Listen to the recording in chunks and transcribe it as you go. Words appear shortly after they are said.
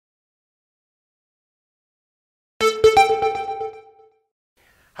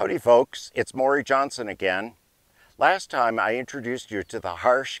Howdy folks, it's Maury Johnson again. Last time I introduced you to the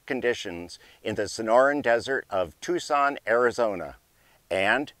harsh conditions in the Sonoran Desert of Tucson, Arizona,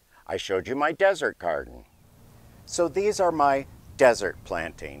 and I showed you my desert garden. So these are my desert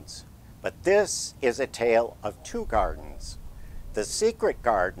plantings, but this is a tale of two gardens. The secret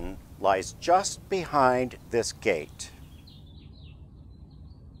garden lies just behind this gate.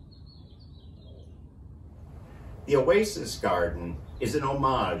 The Oasis Garden is an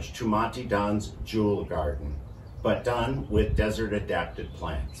homage to Monty Dunn's Jewel Garden, but done with desert-adapted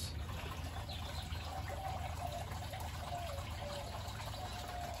plants.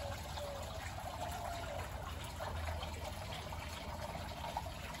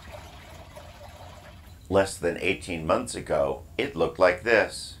 Less than 18 months ago, it looked like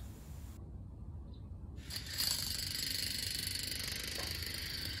this.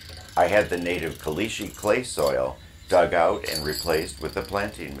 I had the native caliche clay soil dug out and replaced with the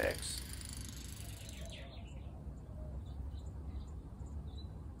planting mix.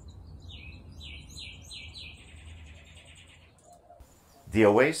 The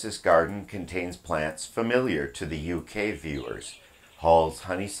Oasis Garden contains plants familiar to the UK viewers: Hall's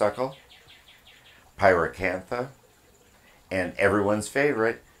honeysuckle, pyracantha, and everyone's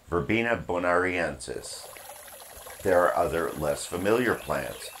favorite, Verbena bonariensis. There are other less familiar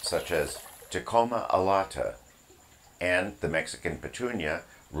plants, such as Tecoma alata and the Mexican petunia,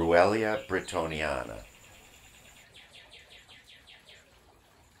 Ruellia britoniana.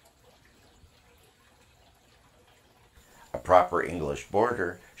 A proper English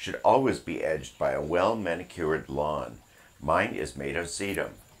border should always be edged by a well-manicured lawn. Mine is made of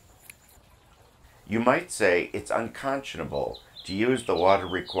sedum. You might say it's unconscionable to use the water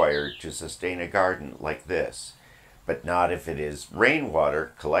required to sustain a garden like this, but not if it is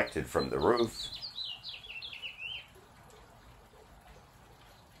rainwater collected from the roof.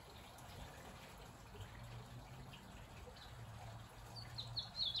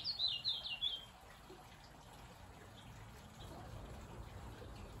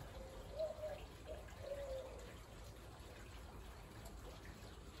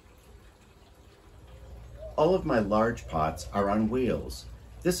 All of my large pots are on wheels.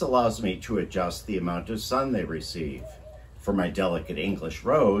 This allows me to adjust the amount of sun they receive. For my delicate English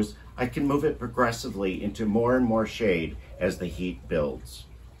rose, I can move it progressively into more and more shade as the heat builds.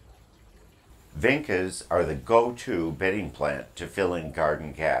 Vincas are the go-to bedding plant to fill in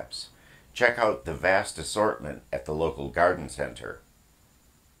garden gaps. Check out the vast assortment at the local garden center.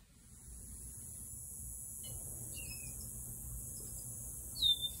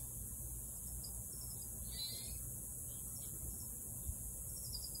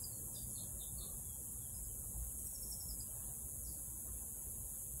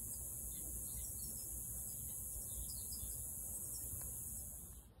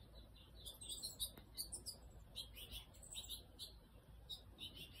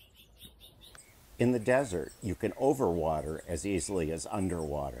 In the desert, you can overwater as easily as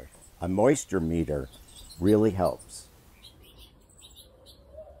underwater. A moisture meter really helps.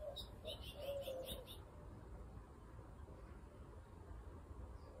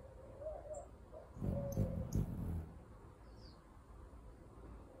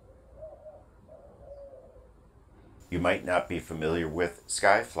 You might not be familiar with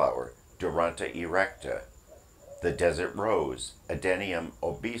skyflower, Duranta erecta, the desert rose, Adenium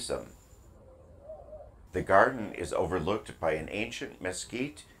obesum. The garden is overlooked by an ancient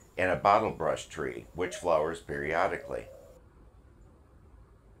mesquite and a bottlebrush tree, which flowers periodically.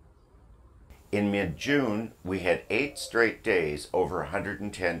 In mid-June, we had 8 straight days over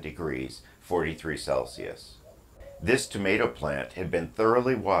 110 degrees, 43 Celsius. This tomato plant had been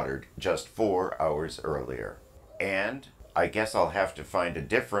thoroughly watered just 4 hours earlier. And I guess I'll have to find a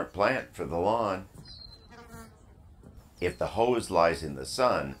different plant for the lawn. If the hose lies in the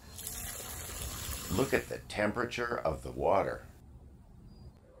sun, look at the temperature of the water.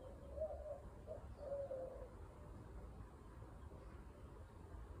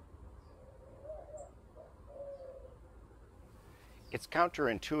 It's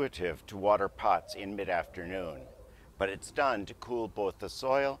counterintuitive to water pots in mid-afternoon, but it's done to cool both the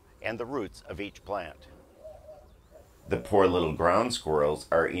soil and the roots of each plant. The poor little ground squirrels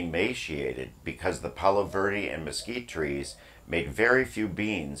are emaciated because the Palo Verde and mesquite trees made very few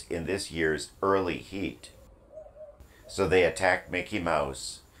beans in this year's early heat. So they attacked Mickey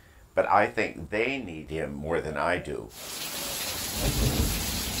Mouse, but I think they need him more than I do.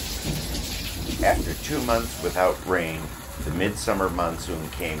 After 2 months without rain, the midsummer monsoon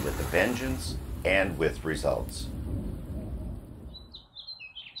came with a vengeance and with results.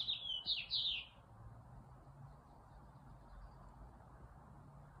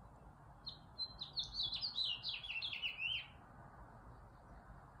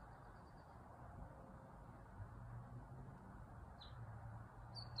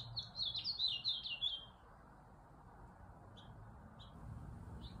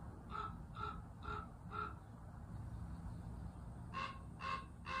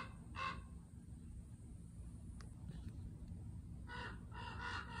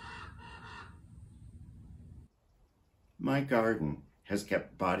 My garden has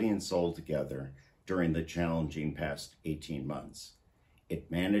kept body and soul together during the challenging past 18 months. It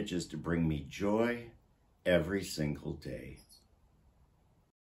manages to bring me joy every single day.